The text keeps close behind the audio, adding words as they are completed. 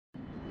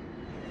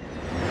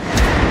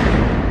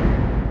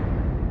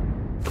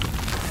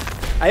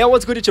Hey, yo,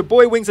 what's good? It's your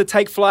boy Wings of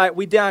Take Flight.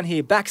 We down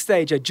here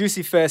backstage at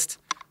Juicy Fest.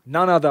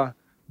 None other.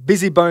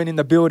 Bizzy Bone in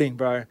the building,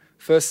 bro.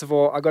 First of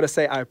all, I got to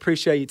say, I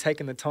appreciate you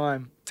taking the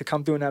time to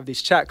come through and have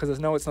this chat because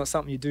I know it's not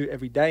something you do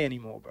every day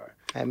anymore, bro.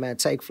 Hey, man,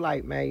 take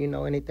flight, man. You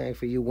know, anything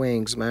for you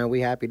Wings, man.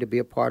 We happy to be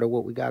a part of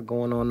what we got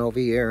going on over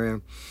here.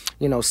 And,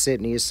 you know,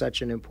 Sydney is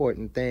such an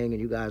important thing,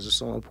 and you guys are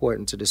so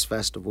important to this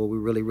festival. We're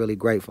really, really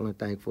grateful and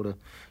thankful to,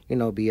 you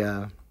know, be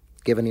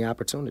given the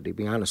opportunity, to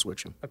be honest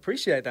with you.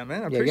 Appreciate that,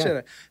 man. I appreciate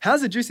it.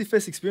 How's the Juicy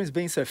Fest experience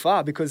been so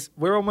far? Because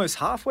we're almost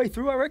halfway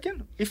through, I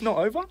reckon, if not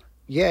over.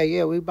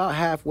 Yeah, we about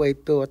halfway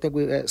through. I think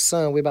we at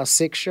Sun, we about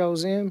 6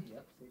 shows in.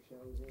 Yep, 6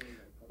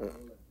 shows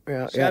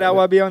in. Shout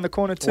out YBL in the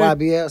corner too.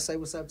 YBL, say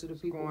what's up to the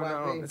people.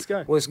 Let's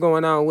go. What's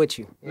going on with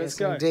you? Let's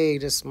go.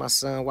 Indeed, this is my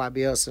son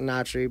YBL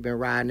Sinatra. He been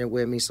riding it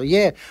with me. So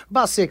yeah,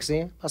 about 6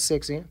 in.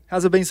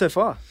 How's it been so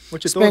far?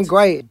 What's your It's thoughts? been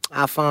great.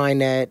 I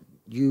find that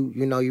you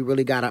know, you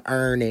really gotta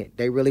earn it.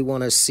 They really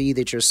want to see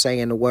that you're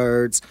saying the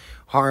words,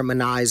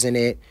 harmonizing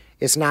it.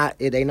 It's not,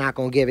 they're not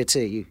going to give it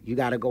to you. You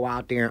got to go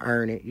out there and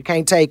earn it. You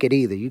can't take it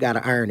either. You got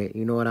to earn it.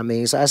 You know what I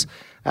mean? So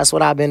that's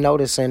what I've been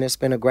noticing. It's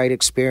been a great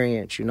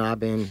experience. You know, I've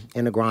been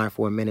in the grind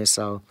for a minute,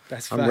 so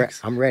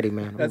I'm ready,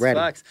 man. That's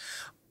facts.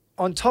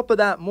 On top of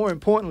that, more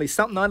importantly,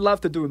 something I'd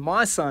love to do with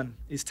my son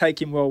is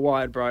take him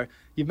worldwide, bro.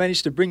 You've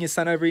managed to bring your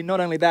son over here. Not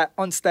only that,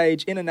 on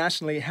stage,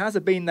 internationally. How's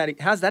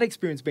that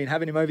experience been,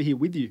 having him over here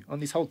with you on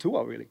this whole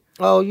tour, really?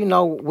 Oh, you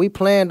know, we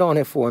planned on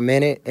it for a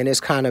minute, and it's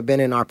kind of been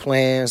in our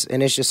plans,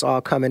 and it's just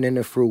all coming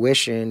into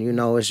fruition. You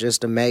know, it's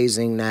just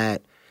amazing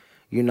that,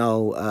 you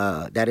know,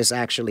 that it's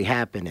actually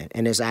happening,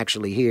 and it's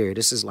actually here.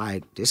 This is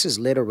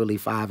literally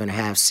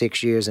 5.5,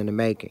 6 years in the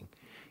making.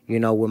 You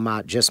know, with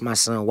my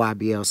son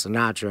YBL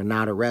Sinatra.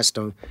 Now the rest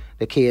of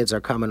the kids are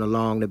coming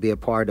along to be a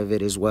part of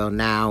it as well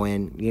now.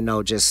 And, you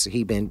know,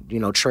 he been, you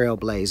know,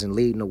 trailblazing,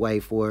 leading the way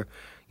for,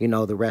 you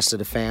know, the rest of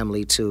the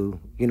family to,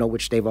 you know,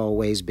 which they've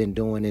always been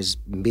doing is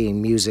being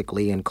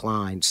musically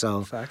inclined.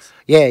 So, facts.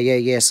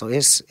 Yeah. So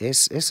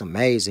it's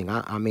amazing.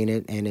 I mean,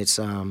 it's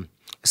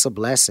a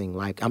blessing.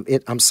 Like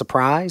I'm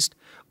surprised,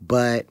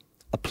 but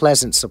a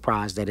pleasant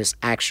surprise that it's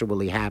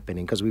actually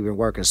happening because we've been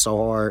working so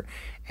hard.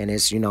 And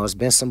it's, you know, it's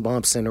been some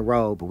bumps in the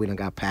road, but we done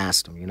got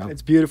past them, you know?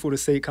 It's beautiful to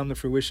see it come to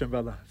fruition,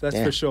 brother. That's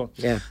for sure.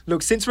 Yeah.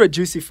 Look, since we're at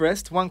Juicy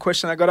Fest, one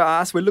question I got to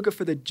ask, we're looking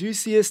for the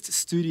juiciest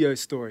studio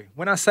story.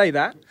 When I say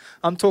that,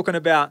 I'm talking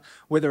about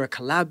whether a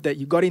collab that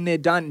you got in there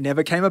done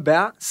never came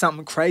about,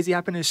 something crazy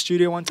happened in the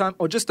studio one time,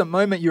 or just a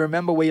moment you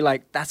remember where you're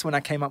like, that's when I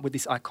came up with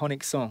this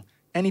iconic song.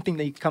 Anything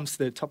that comes to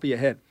the top of your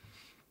head.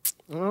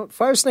 Well,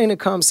 first thing that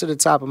comes to the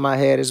top of my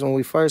head is when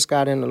we first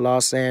got into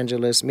Los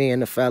Angeles, me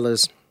and the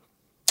fellas,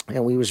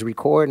 and we was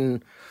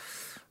recording,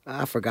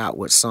 I forgot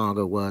what song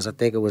it was. I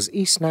think it was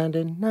East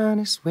 99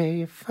 is where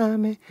you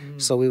find me.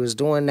 So we was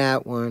doing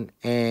that one,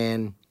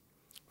 and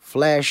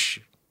Flesh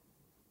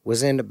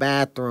was in the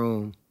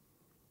bathroom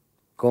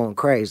going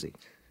crazy.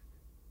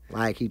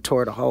 Like, he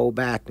tore the whole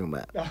bathroom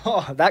up.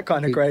 Oh, that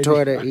kind of crazy.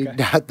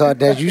 I thought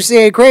that you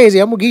said crazy,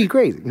 I'm going to give you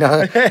crazy.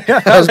 No,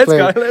 let's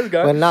go.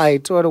 But no, he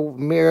tore the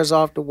mirrors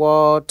off the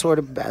wall, tore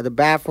the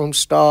bathroom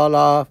stall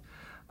off.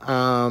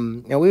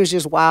 And we was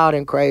just wild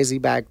and crazy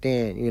back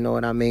then, you know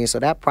what I mean? So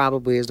that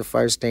probably is the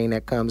first thing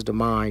that comes to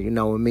mind. You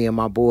know, with me and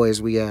my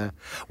boys,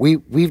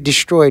 we've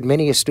destroyed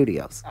many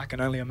studios. I can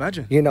only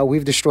imagine. You know,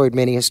 we've destroyed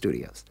many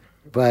studios.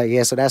 But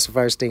yeah, so that's the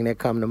first thing that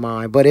come to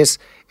mind. But it's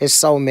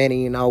so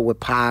many, you know,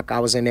 with Pac. I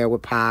was in there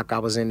with Pac. I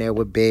was in there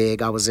with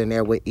Big. I was in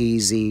there with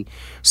Easy.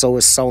 So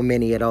it's so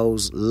many of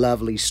those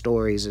lovely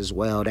stories as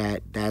well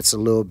that's a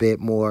little bit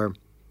more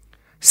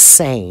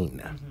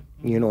sane.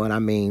 You know what I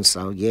mean?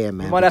 So, yeah,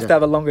 man. We might have to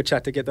have a longer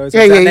chat to get those.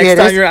 Yeah. Next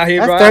time you're out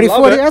here, bro.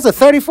 That's a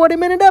 30-40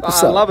 minute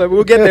episode. I love it.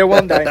 We'll get there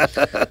one day.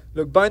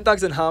 Look, Bone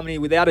Thugs and Harmony,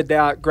 without a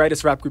doubt,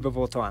 greatest rap group of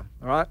all time.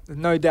 All right? There's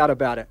no doubt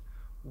about it.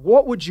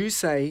 What would you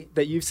say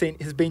that you've seen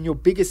has been your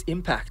biggest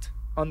impact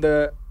on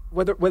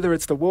whether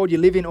it's the world you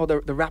live in or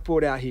the rap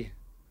world out here?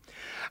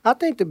 I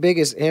think the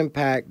biggest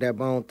impact that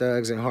Bone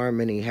Thugs and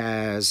Harmony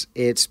has,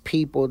 it's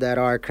people that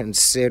are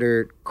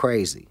considered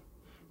crazy.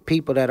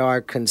 People that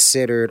are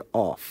considered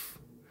off.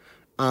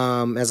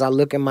 As I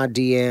look at my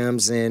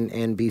DMs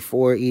and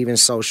before even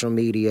social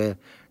media,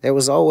 there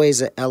was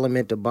always an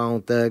element of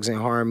Bone Thugs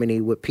and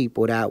Harmony with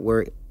people that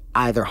were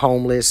either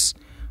homeless,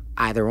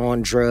 either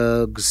on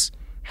drugs,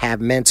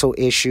 have mental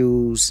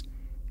issues,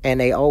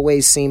 and they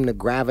always seem to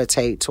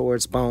gravitate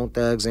towards Bone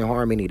Thugs and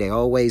Harmony. They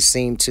always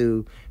seem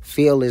to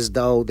feel as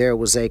though there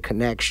was a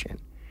connection.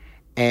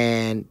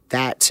 And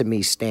that, to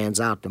me, stands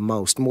out the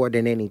most, more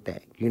than anything.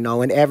 You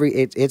know, and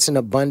it's an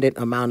abundant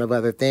amount of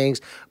other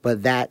things,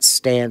 but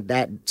that's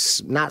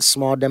not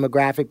small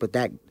demographic, but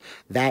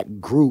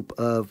that group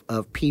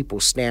of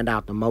people stand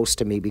out the most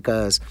to me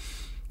because,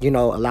 a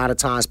lot of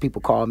times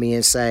people call me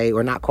and say,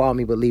 or not call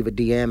me, but leave a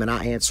DM, and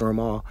I answer them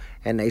all.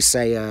 And they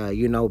say,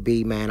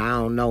 B, man, I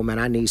don't know, man,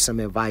 I need some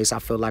advice. I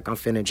feel like I'm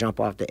finna jump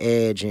off the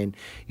edge, and,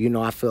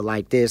 I feel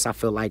like this, I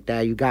feel like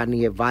that. You got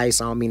any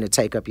advice? I don't mean to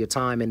take up your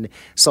time. And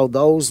so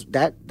that's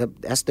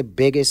the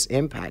biggest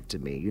impact to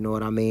me. You know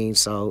what I mean?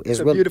 So it's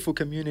a really beautiful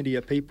community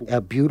of people.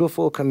 A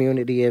beautiful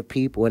community of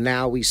people. And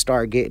now we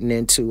start getting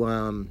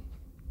into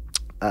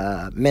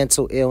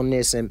mental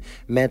illness and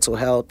mental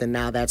health, and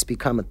now that's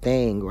become a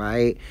thing,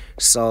 right?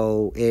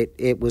 So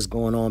it was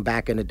going on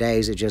back in the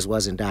days. It just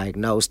wasn't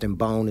diagnosed, and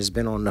Bone has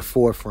been on the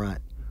forefront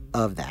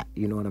of that.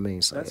 You know what I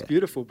mean? So that's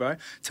beautiful, bro.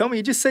 Tell me,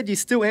 you just said you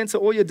still answer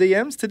all your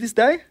DMs to this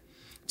day?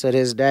 To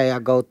this day, I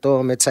go through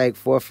them. It takes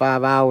 4 or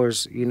 5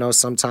 hours,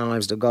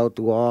 sometimes to go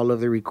through all of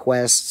the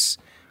requests.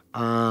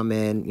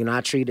 And,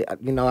 I treat it,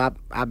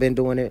 I've been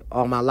doing it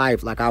all my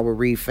life. Like, I would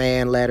read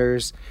fan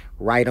letters,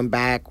 write them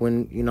back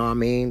when,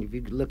 if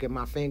you look at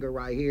my finger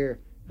right here,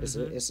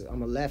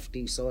 I'm a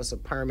lefty, so it's a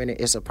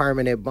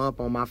permanent bump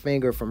on my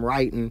finger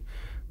from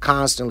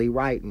constantly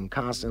writing.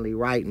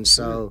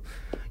 So,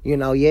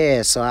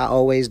 so I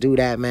always do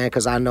that, man,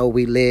 because I know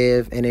we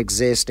live and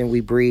exist and we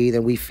breathe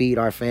and we feed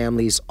our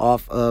families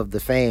off of the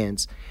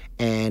fans.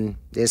 And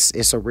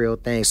it's a real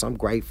thing. So I'm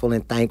grateful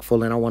and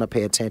thankful, and I want to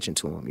pay attention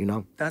to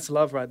them, That's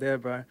love right there,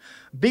 bro.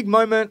 Big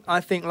moment, I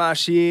think,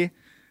 last year.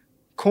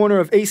 Corner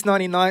of East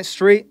 99th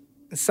Street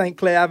and St.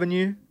 Clair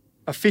Avenue,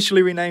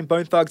 officially renamed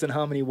Bone Thugs and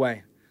Harmony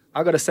Way.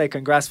 I got to say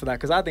congrats for that,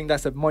 because I think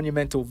that's a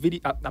monumental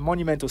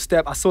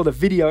step. I saw the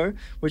video,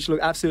 which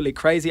looked absolutely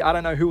crazy. I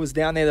don't know who was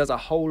down there. There's a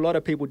whole lot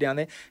of people down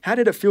there. How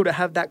did it feel to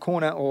have that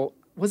corner, or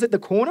was it the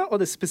corner or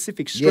the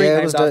specific street? Yeah,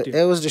 it was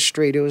the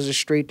street. It was the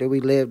street that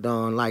we lived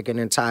on, like an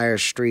entire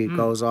street.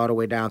 Goes all the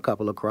way down a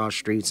couple of cross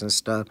streets and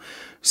stuff.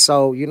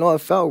 So,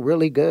 it felt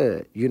really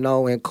good.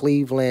 In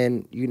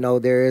Cleveland,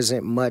 there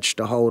isn't much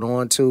to hold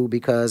on to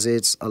because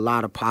it's a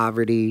lot of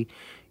poverty.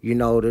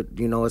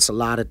 It's a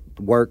lot of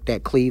work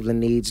that Cleveland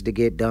needs to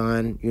get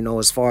done,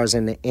 as far as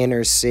in the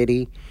inner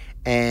city.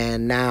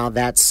 And now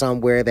that's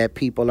somewhere that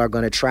people are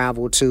going to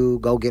travel to,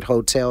 go get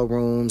hotel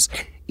rooms,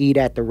 eat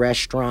at the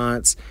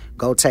restaurants,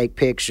 go take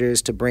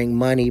pictures to bring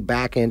money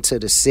back into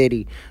the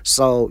city.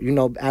 So,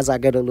 as I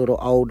get a little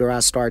older, I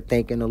start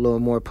thinking a little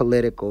more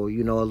political, a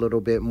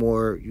little bit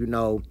more,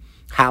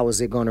 how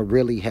is it going to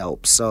really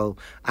help? So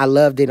I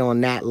loved it on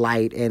that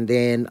light. And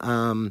then,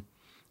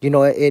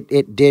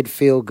 it did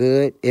feel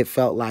good. It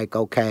felt like,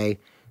 okay,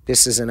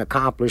 this is an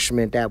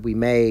accomplishment that we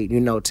made,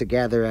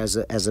 together as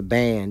a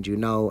band,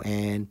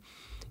 and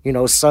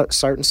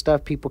certain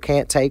stuff people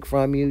can't take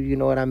from you. You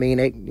know what I mean?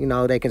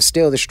 They can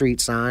steal the street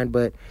sign,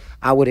 but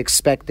I would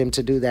expect them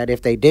to do that.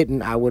 If they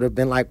didn't, I would have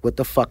been like, what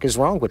the fuck is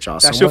wrong with y'all?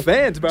 That's your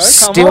fans, bro. Come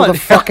steal on. The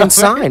fucking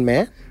sign,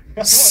 man.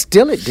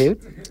 Steal it,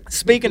 dude.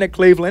 Speaking of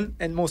Cleveland,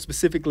 and more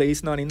specifically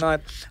East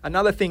 99th,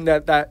 another thing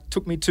that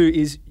took me to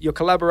is your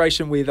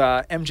collaboration with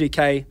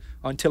MGK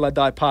on Till I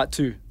Die Part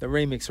 2, the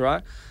remix,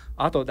 right?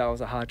 I thought that was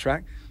a hard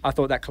track. I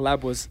thought that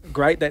collab was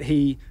great, that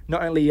he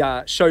not only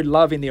showed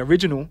love in the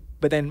original,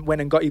 but then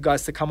went and got you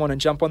guys to come on and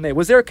jump on there.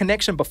 Was there a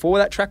connection before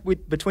that track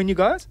between you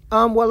guys?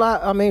 Well,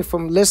 I mean,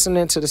 from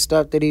listening to the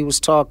stuff that he was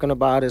talking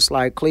about, it's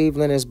like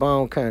Cleveland is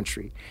bone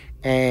country.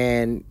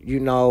 And,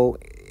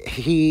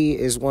 he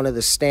is one of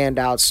the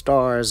standout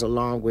stars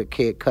along with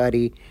Kid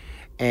Cudi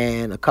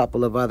and a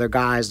couple of other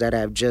guys that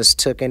have just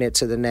taken it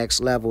to the next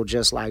level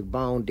just like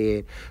Bone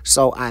did.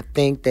 So I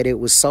think that it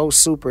was so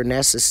super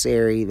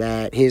necessary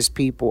that his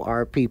people,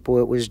 our people,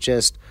 it was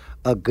just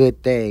a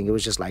good thing. It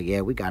was just like,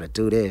 yeah, we got to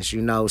do this,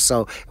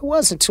 So it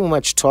wasn't too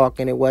much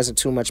talking. It wasn't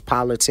too much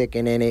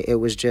politicking in it. It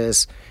was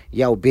just,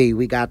 yo, B,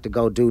 we got to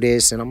go do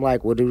this. And I'm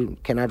like, well,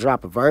 can I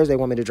drop a verse? They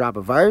want me to drop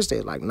a verse.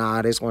 They're like,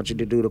 nah, they just want you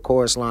to do the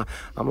chorus line.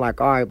 I'm like,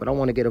 all right, but I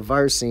want to get a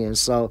verse in.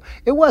 So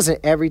it wasn't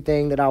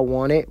everything that I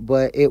wanted,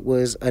 but it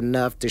was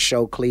enough to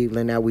show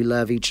Cleveland that we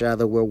love each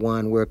other. We're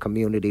one. We're a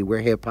community.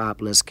 We're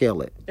hip-hop. Let's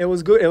kill it. It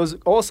was good. It was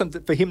awesome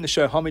for him to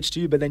show homage to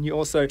you, but then you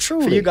also,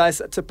 for you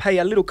guys to pay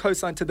a little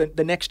cosign to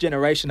the next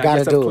generation, I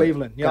guess, of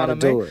Cleveland. You know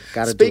what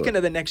I mean? Speaking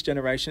of the next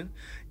generation,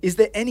 is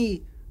there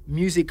any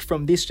music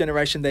from this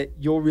generation that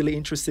you're really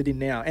interested in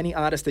now? Any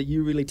artists that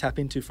you really tap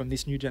into from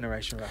this new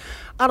generation? Right?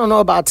 I don't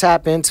know about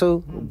tap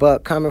into,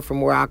 but coming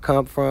from where I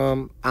come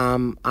from,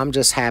 I'm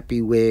just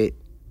happy with,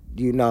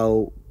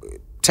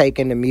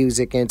 taking the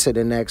music into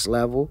the next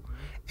level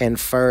and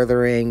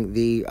furthering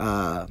the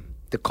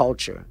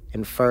culture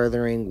and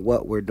furthering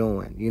what we're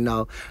doing.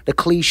 The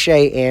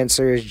cliche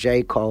answer is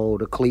J. Cole.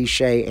 The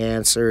cliche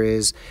answer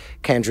is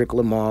Kendrick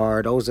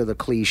Lamar. Those are the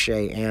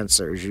cliche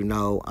answers,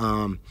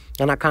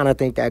 and I kind of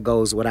think that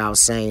goes without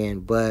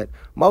saying. But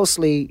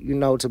mostly,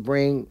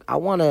 I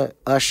want to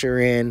usher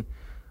in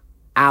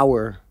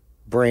our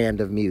brand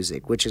of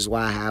music, which is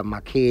why I have my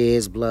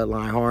kids,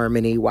 Bloodline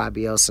Harmony,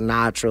 YBL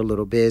Sinatra,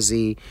 Little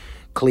Bizzy,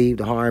 Cleve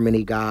the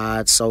Harmony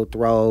God, So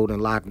Throwed,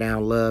 and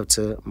Lockdown Love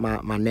to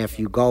my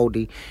nephew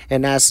Goldie.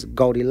 And that's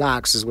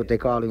Goldilocks is what they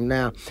call him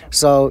now.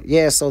 So,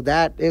 yeah, so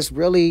that is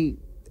really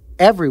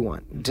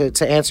everyone.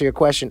 To answer your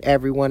question,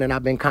 everyone. And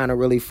I've been kind of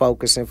really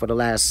focusing for the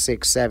last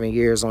 6-7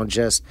 years on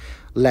just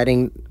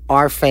letting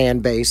our fan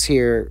base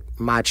hear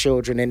my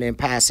children and then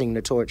passing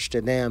the torch to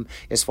them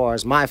as far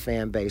as my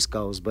fan base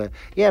goes. But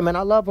yeah, man,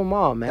 I love them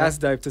all, man. That's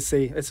dope to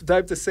see. It's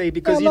dope to see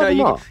because Yeah, I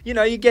love 'em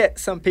all. you get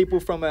some people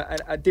from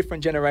a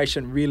different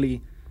generation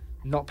really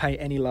not pay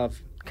any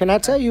love. Can I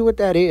tell you what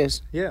that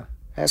is? Yeah.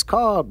 That's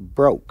called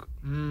broke.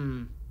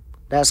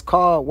 That's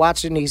called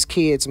watching these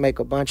kids make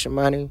a bunch of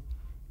money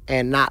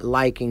and not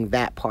liking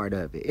that part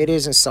of it. It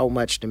isn't so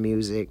much the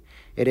music.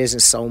 It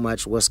isn't so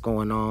much what's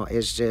going on.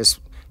 It's just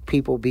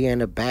people being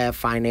in a bad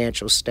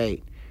financial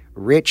state.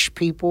 Rich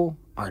people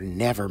are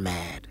never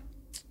mad.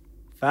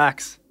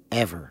 Facts.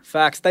 Ever.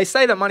 Facts. They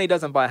say that money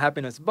doesn't buy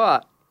happiness,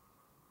 but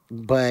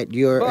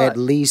you're at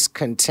least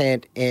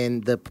content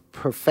in the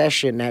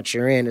profession that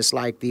you're in. It's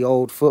like the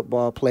old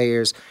football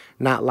players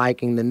not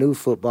liking the new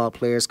football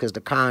players because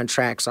the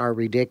contracts are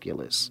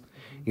ridiculous.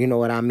 You know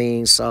what I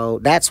mean? So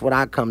that's what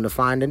I come to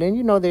find. And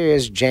then, there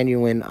is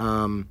genuine,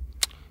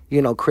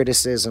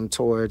 criticism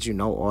towards,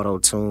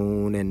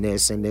 auto-tune and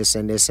this and this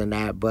and this and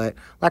that. But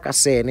like I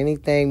said,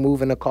 anything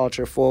moving the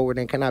culture forward,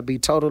 and can I be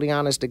totally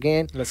honest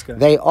again? Let's go.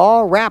 They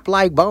all rap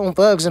like Bone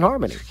Thugs and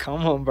Harmony.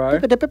 Come on, bro.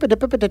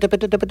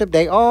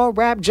 They all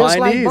rap just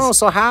like Bone.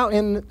 So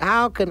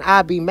how can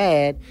I be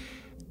mad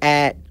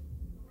at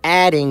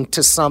adding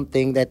to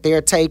something that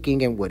they're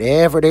taking and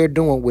whatever they're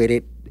doing with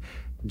it,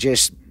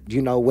 just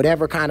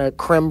whatever kind of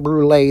creme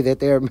brulee that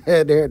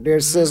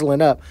they're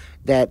sizzling up,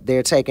 that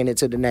they're taking it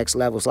to the next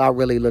level. So I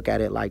really look at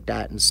it like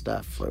that and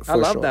stuff. For I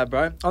love sure. that,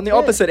 bro. On the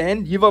opposite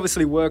end, you've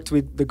obviously worked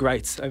with the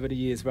greats over the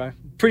years, bro.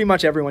 Pretty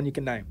much everyone you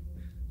can name.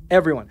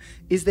 Everyone.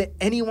 Is there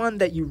anyone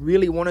that you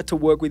really wanted to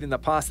work with in the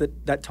past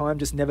that time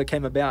just never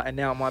came about and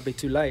now it might be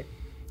too late?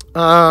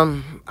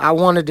 I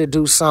wanted to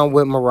do something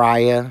with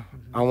Mariah.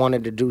 I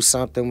wanted to do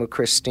something with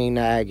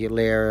Christina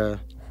Aguilera.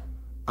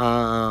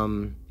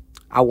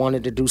 I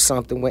wanted to do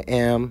something with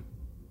Eminem,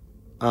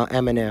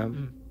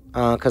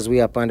 because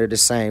we up under the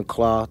same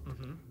cloth.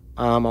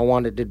 I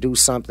wanted to do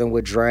something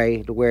with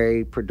Dre, where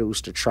he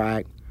produced a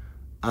track.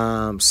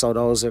 So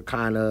those are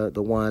kind of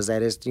the ones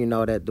that is,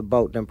 that the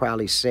boat done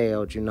probably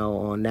sailed,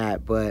 on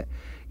that. But,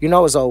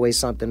 it's always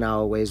something I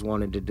always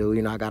wanted to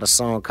do. I got a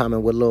song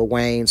coming with Lil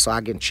Wayne, so I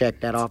can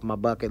check that off my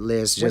bucket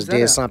list. Just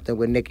did something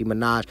with Nicki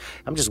Minaj.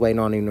 I'm just waiting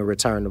on him to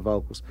return the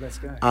vocals. Let's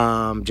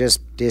go.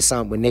 Just did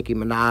something with Nicki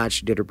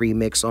Minaj. Did a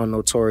remix on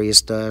Notorious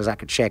Thugs. I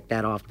could check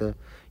that off the,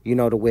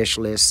 the wish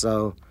list.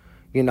 So,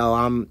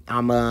 I'm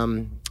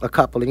a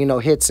couple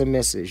of, hits and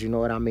misses. You know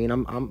what I mean?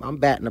 I'm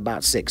batting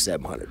about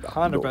 600-700.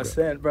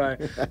 100%, bro.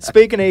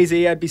 Speaking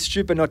easy, I'd be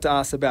stupid not to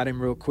ask about him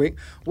real quick.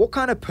 What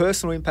kind of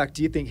personal impact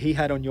do you think he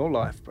had on your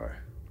life, bro?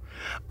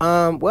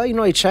 Well,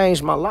 he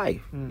changed my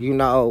life.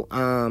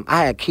 I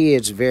had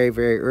kids very,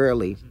 very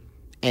early,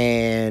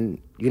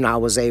 and I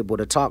was able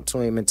to talk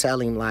to him and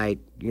tell him, like,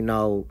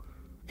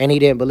 and he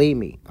didn't believe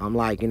me. I'm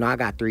like, I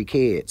got 3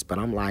 kids, but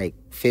I'm like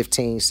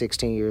 15,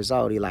 16 years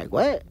old. He like,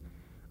 what?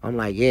 I'm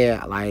like,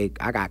 yeah, like,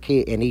 I got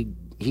kids. And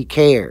he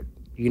cared,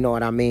 you know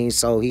what I mean?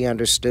 So he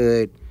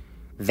understood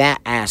that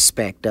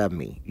aspect of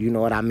me, you know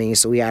what I mean?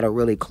 So we had a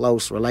really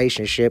close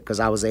relationship because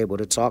I was able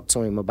to talk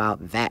to him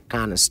about that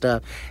kind of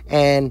stuff.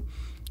 And,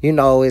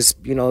 it's,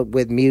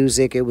 with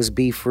music, it was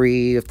be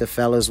free. If the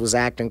fellas was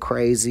acting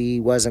crazy,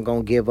 he wasn't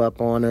going to give up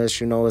on us.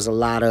 It was a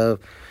lot of,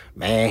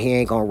 man, he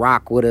ain't gonna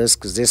rock with us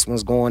because this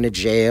one's going to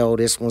jail,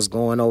 this one's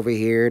going over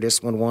here,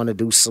 this one want to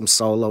do some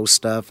solo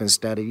stuff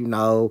instead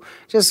of,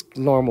 just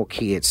normal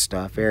kid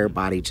stuff.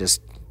 Everybody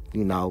just,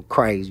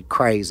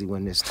 crazy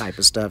when this type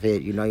of stuff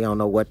hit. You don't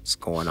know what's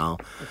going on.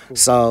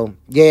 So,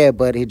 yeah,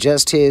 but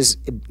just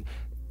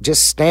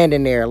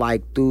standing there,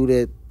 like, through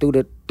the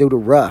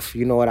rough,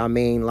 you know what I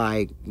mean?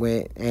 Like,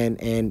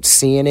 and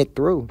seeing it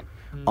through.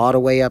 All the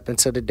way up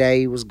until the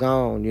day he was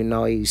gone.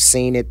 He's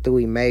seen it through.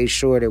 He made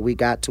sure that we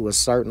got to a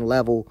certain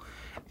level.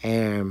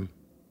 And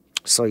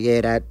so,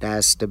 yeah,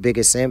 that's the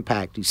biggest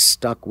impact. He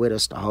stuck with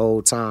us the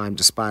whole time,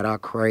 despite our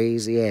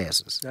crazy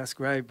asses. That's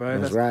great, bro.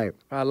 That's right.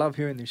 I love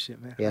hearing this shit,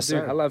 man. Yes,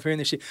 sir. I love hearing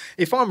this shit.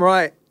 If I'm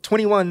right,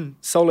 21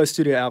 solo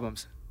studio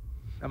albums.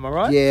 Am I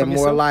right? Yeah,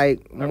 more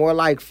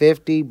like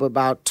 50, but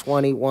about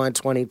 21,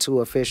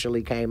 22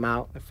 officially came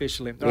out.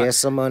 Officially. Yeah, right.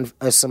 Some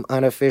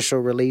unofficial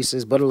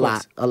releases, but a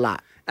lot.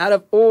 Out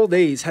of all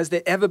these, has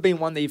there ever been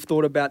one that you've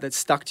thought about that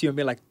stuck to you and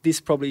been like, this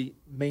probably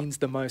means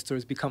the most or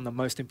has become the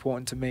most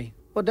important to me?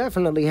 Well,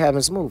 definitely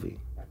Heaven's Movie.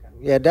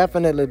 Yeah,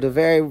 definitely. The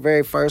very,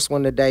 very first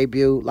one to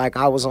debut, like,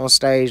 I was on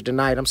stage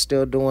tonight. I'm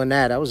still doing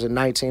that. That was in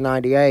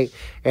 1998,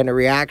 and the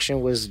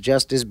reaction was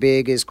just as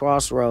big as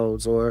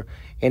Crossroads or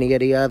any of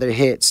the other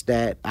hits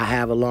that I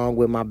have along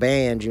with my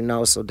band,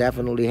 So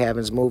definitely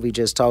Heaven's Movie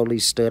just totally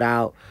stood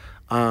out.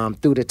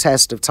 Through the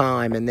test of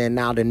time. And then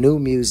now the new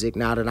music,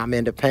 now that I'm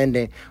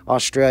independent,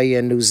 Australia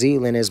and New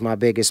Zealand is my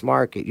biggest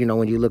market,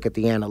 when you look at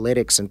the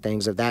analytics and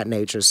things of that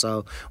nature.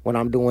 So when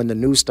I'm doing the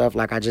new stuff,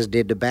 like I just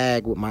did The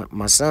Bag with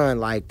my son,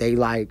 like, they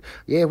like,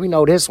 yeah, we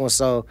know this one.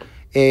 So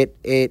it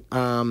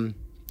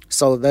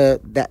So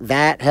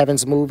that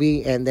Heaven's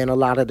Movie, and then a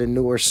lot of the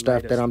newer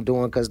stuff that Latest. I'm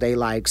doing, because they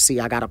like,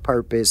 see, I got a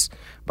purpose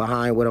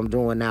behind what I'm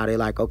doing now. They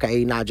like, okay,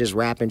 he's not just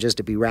rapping just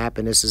to be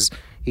rapping.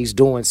 He's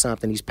doing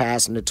something. He's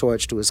passing the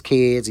torch to his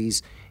kids.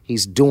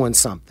 He's doing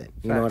something.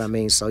 You know what I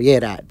mean? So yeah,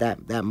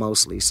 that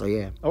mostly. So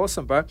yeah.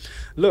 Awesome, bro.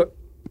 Look,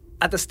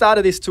 at the start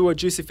of this tour,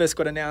 Juicy Fest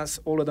got announced.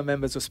 All of the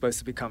members were supposed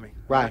to be coming.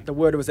 Right. The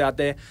word was out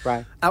there.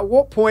 Right.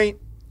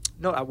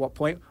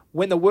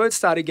 When the word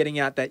started getting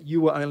out that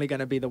you were only going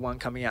to be the one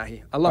coming out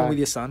here, along with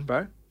your son,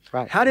 bro.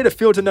 Right. How did it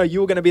feel to know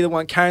you were going to be the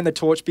one carrying the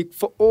torch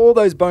for all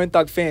those Bone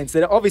Thug fans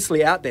that are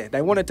obviously out there?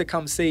 They wanted to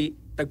come see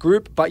the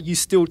group, but you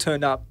still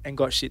turned up and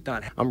got shit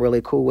done. I'm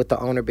really cool with the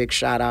owner. Big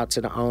shout out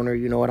to the owner.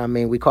 You know what I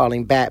mean? We call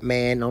him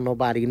Batman. Don't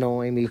nobody know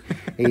him.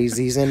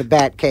 He's in the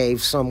Bat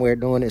Cave somewhere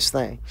doing his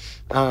thing.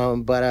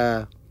 So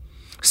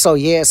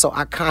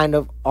I kind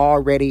of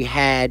already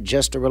had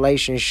just a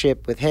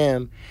relationship with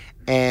him,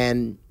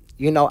 and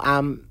you know,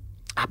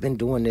 I've been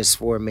doing this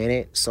for a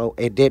minute, so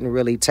it didn't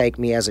really take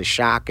me as a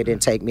shock. It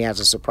didn't take me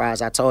as a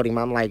surprise. I told him,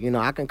 I'm like, you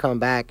know, I can come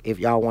back if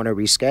y'all want to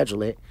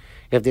reschedule it,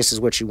 if this is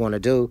what you want to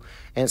do.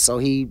 And so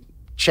he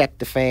checked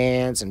the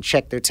fans and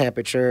checked their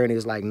temperature, and he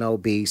was like, no,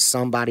 B,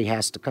 somebody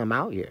has to come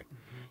out here.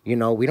 You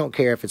know, we don't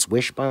care if it's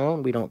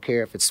Wishbone. We don't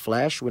care if it's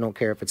Flesh. We don't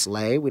care if it's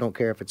Lay. We don't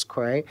care if it's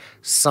Cray.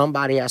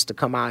 Somebody has to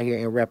come out here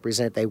and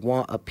represent. They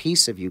want a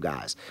piece of you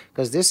guys.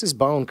 Because this is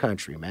Bone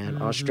Country, man.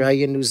 Mm-hmm.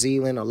 Australia, New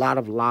Zealand, a lot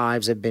of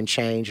lives have been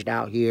changed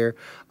out here.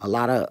 A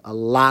lot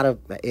of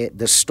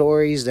the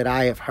stories that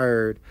I have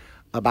heard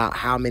about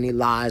how many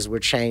lives were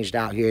changed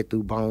out here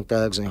through Bone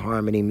Thugs and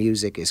Harmony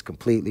music is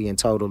completely and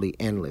totally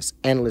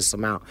endless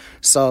amount.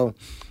 So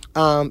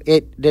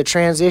the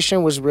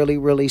transition was really,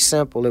 really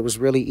simple. It was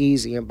really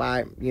easy. And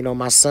by, you know,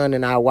 my son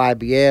and I,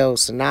 YBL,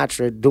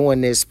 Sinatra,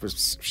 doing this for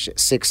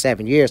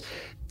 6-7 years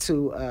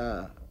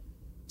to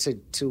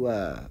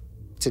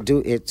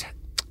do it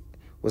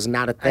was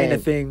not a thing. Ain't a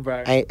thing,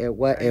 bro.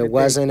 It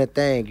wasn't a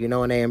thing, you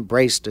know, and they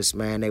embraced us,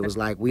 man. They was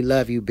like, we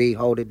love you, B,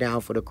 hold it down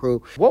for the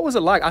crew. What was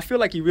it like? I feel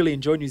like you really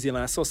enjoyed New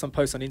Zealand. I saw some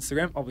posts on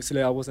Instagram.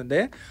 Obviously, I wasn't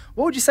there.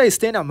 What would you say is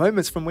standout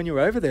moments from when you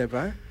were over there,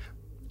 bro?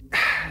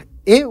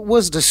 It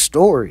was the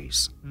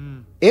stories.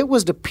 It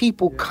was the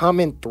people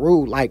coming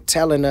through, like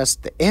telling us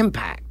the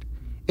impact.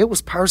 It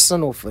was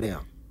personal for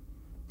them.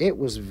 It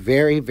was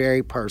very,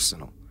 very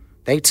personal.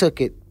 They took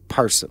it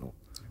personal.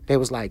 They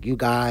was like, you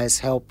guys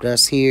helped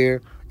us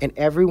here. And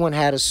everyone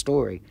had a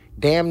story.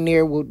 Damn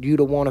near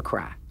you'd want to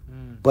cry.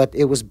 But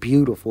it was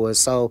beautiful. And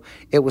so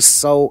it was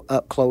so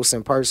up close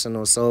and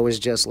personal. So it was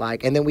just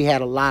like, and then we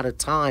had a lot of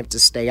time to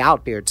stay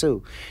out there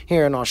too.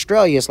 Here in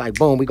Australia, it's like,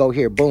 boom, we go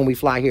here, boom, we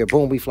fly here,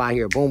 boom, we fly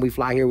here, boom, we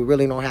fly here. We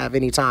really don't have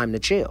any time to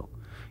chill.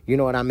 You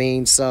know what I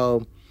mean?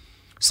 So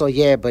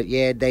yeah, but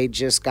yeah, they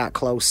just got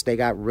close. They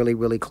got really,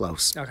 really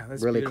close. Okay,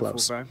 that's really beautiful,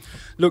 close. bro.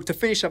 Look, to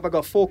finish up, I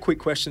got 4 quick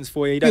questions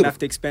for you. You don't have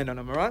to expand on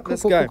them, all right?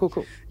 Let's Cool, go.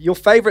 cool. Your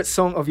favorite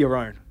song of your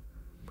own?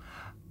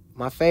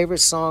 My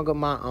favorite song of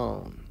my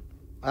own.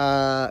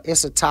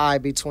 It's a tie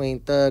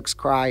between Thugs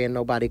Cry and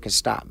Nobody Can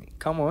Stop Me.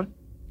 Come on.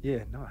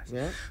 Yeah, nice.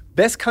 Yeah.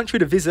 Best country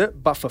to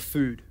visit, but for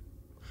food?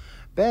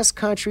 Best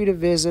country to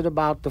visit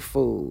about the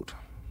food.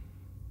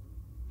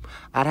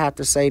 I'd have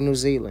to say New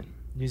Zealand.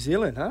 New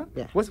Zealand, huh?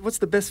 Yeah. What's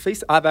the best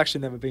feast? I've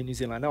actually never been to New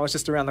Zealand. I know it's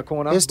just around the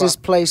corner. It's this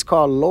place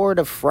called Lord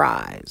of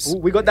Fries. Ooh,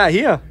 we got that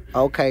here.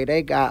 Okay,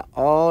 they got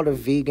all the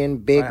vegan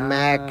Big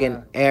Mac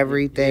and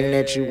everything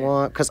that you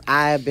want. Because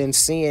I have been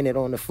seeing it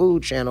on the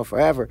Food Channel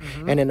forever.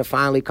 And then to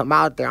finally come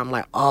out there, I'm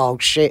like, oh,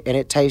 shit. And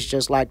it tastes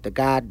just like the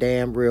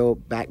goddamn real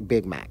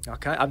Big Mac.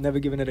 Okay, I've never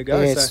given it a go.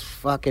 It's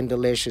fucking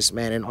delicious,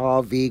 man. And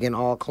all vegan,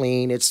 all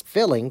clean. It's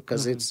filling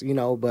because it's, you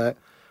know, but...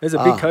 There's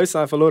a big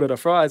cosign for Lord of the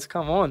Fries.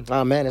 Come on.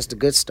 Oh, man, it's the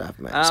good stuff,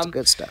 man. It's the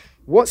good stuff.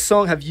 What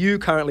song have you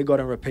currently got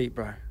on repeat,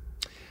 bro?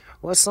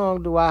 What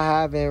song do I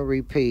have in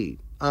repeat?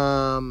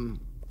 I'm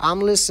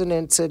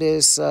listening to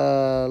this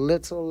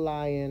Little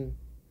Lion.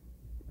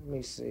 Let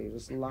me see.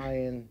 This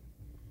lion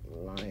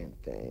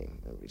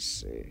thing. Let me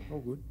see. Oh,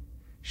 good.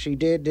 She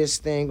did this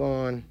thing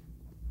on,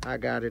 I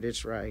got it.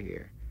 It's right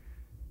here.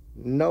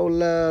 No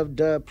Love,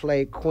 Dub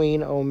Play,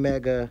 Queen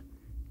Omega,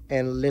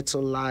 and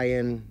Little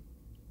Lion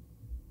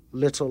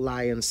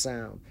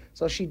Sound.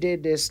 So she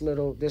did this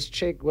female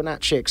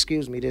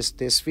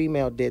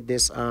did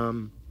this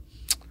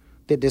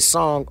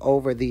song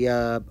over the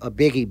a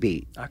Biggie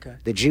beat. Okay.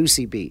 The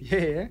Juicy beat.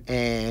 Yeah.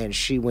 And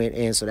she went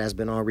in, so that's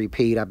been on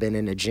repeat. I've been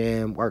in the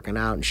gym working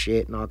out and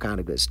shit and all kind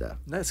of good stuff.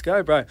 Let's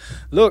go, bro.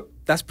 Look,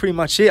 that's pretty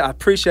much it. I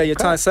appreciate your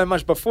time so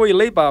much. Before you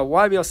leave,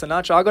 YBL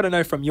Sinatra, I got to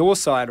know from your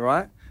side,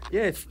 right?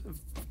 Yeah,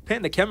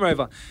 pan the camera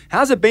over.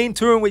 How's it been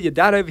touring with your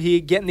dad over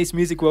here, getting this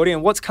music world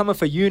in? What's coming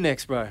for you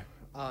next, bro?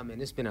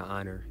 Man, it's been an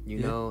honor. You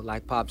know,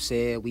 like Pop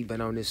said, we've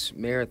been on this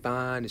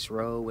marathon, this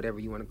road, whatever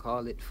you want to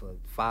call it, for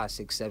 5,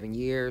 6, 7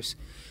 years.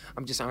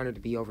 I'm just honored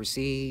to be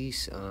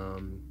overseas.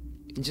 I'm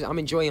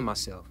enjoying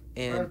myself.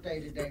 And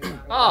Birthday today.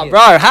 Oh,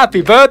 bro,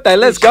 happy birthday.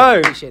 Let's go.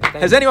 Appreciate it.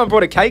 Has anyone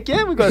brought a cake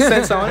yet? We've got to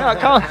send someone out.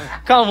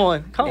 Come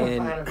on.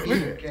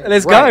 And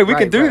Let's go. We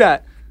can do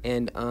that.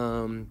 And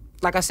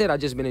like I said, I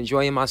just been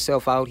enjoying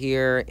myself out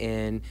here,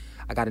 and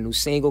I got a new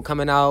single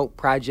coming out,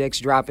 projects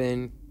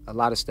dropping, a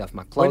lot of stuff.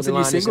 My When's the clothing new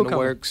line is in single the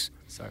coming? works.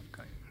 Sorry.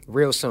 Okay.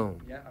 Real soon.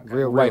 Yeah, okay.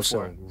 Real Wait for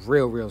soon.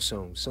 Real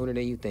soon. Sooner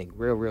than you think.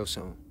 Real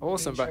soon.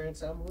 Awesome, bro.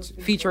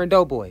 Featuring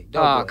Doughboy.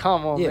 Oh,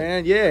 come on,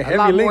 man. Yeah, a heavy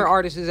lot link. more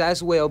artists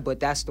as well, but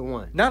that's the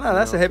one. No,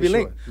 that's a heavy for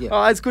link. sure. Yeah.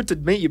 Oh, it's good to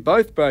meet you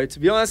both, bro. To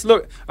be honest,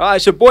 look. All right,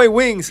 it's your boy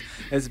Wings.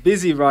 It's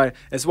Bizzy, right?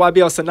 It's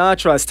YBL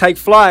Sinatra. It's Take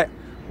Flight.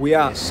 We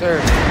out. Yes,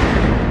 sir.